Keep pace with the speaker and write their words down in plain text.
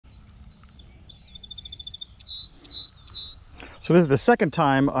So this is the second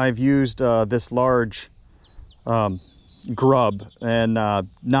time I've used this large grub and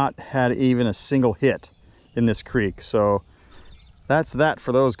not had even a single hit in this creek. So that's that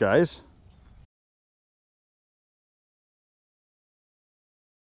for those guys.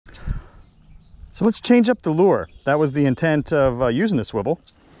 So let's change up the lure. That was the intent of using the swivel.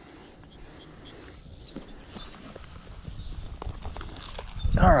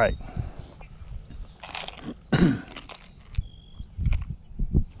 All right.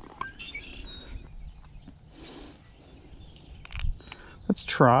 Let's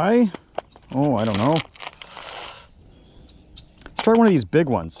try, oh, I don't know. Let's try one of these big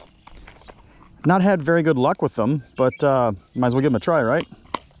ones. Not had very good luck with them, but might as well give them a try, right?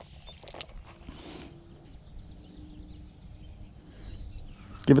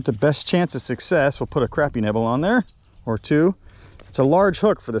 Give it the best chance of success. We'll put a crappie nibble on there, or two. It's a large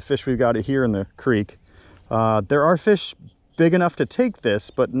hook for the fish we've got here in the creek. There are fish big enough to take this,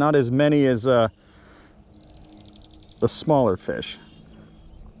 but not as many as the smaller fish.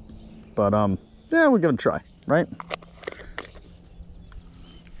 But yeah, we'll give it a try, right?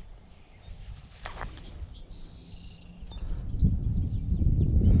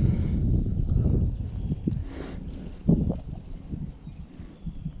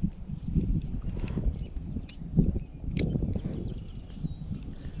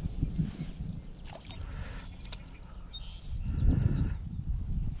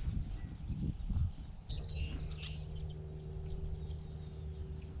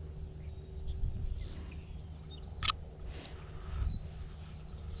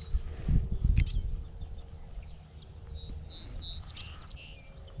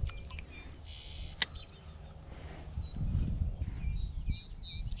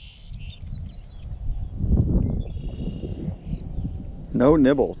 No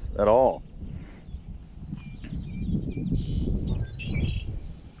nibbles at all.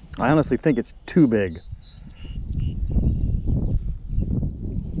 I honestly think it's too big.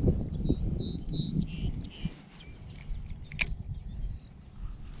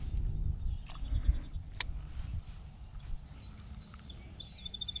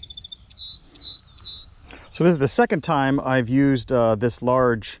 So this is the second time I've used this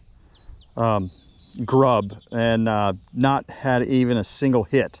large grub and not had even a single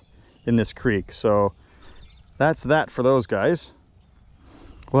hit in this creek. So that's that for those guys.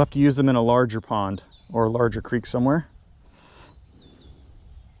 We'll have to use them in a larger pond or a larger creek somewhere.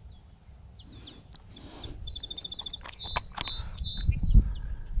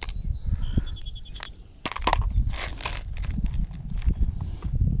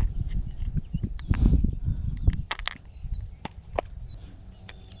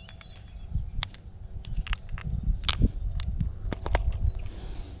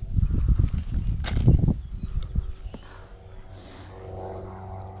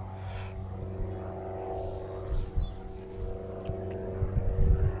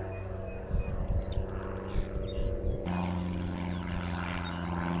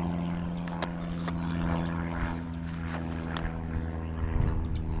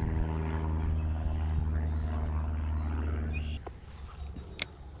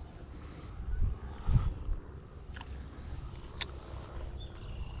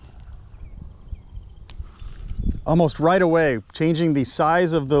 Almost right away, changing the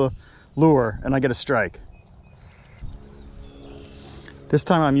size of the lure, and I get a strike. This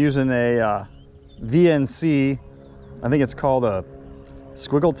time I'm using a VNC, I think it's called a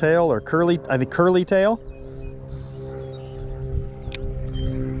squiggle tail or curly tail.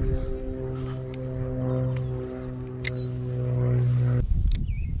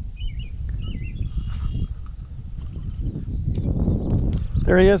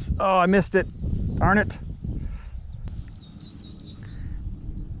 There he is. Oh, I missed it. Darn it.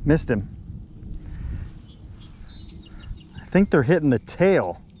 Missed him. I think they're hitting the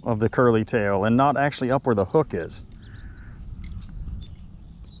tail of the curly tail and not actually up where the hook is.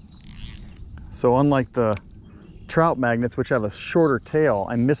 So unlike the trout magnets, which have a shorter tail,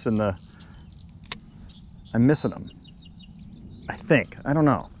 I'm missing them. I think. I don't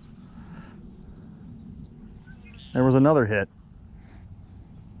know. There was another hit.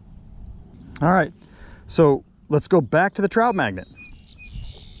 All right, so let's go back to the trout magnet.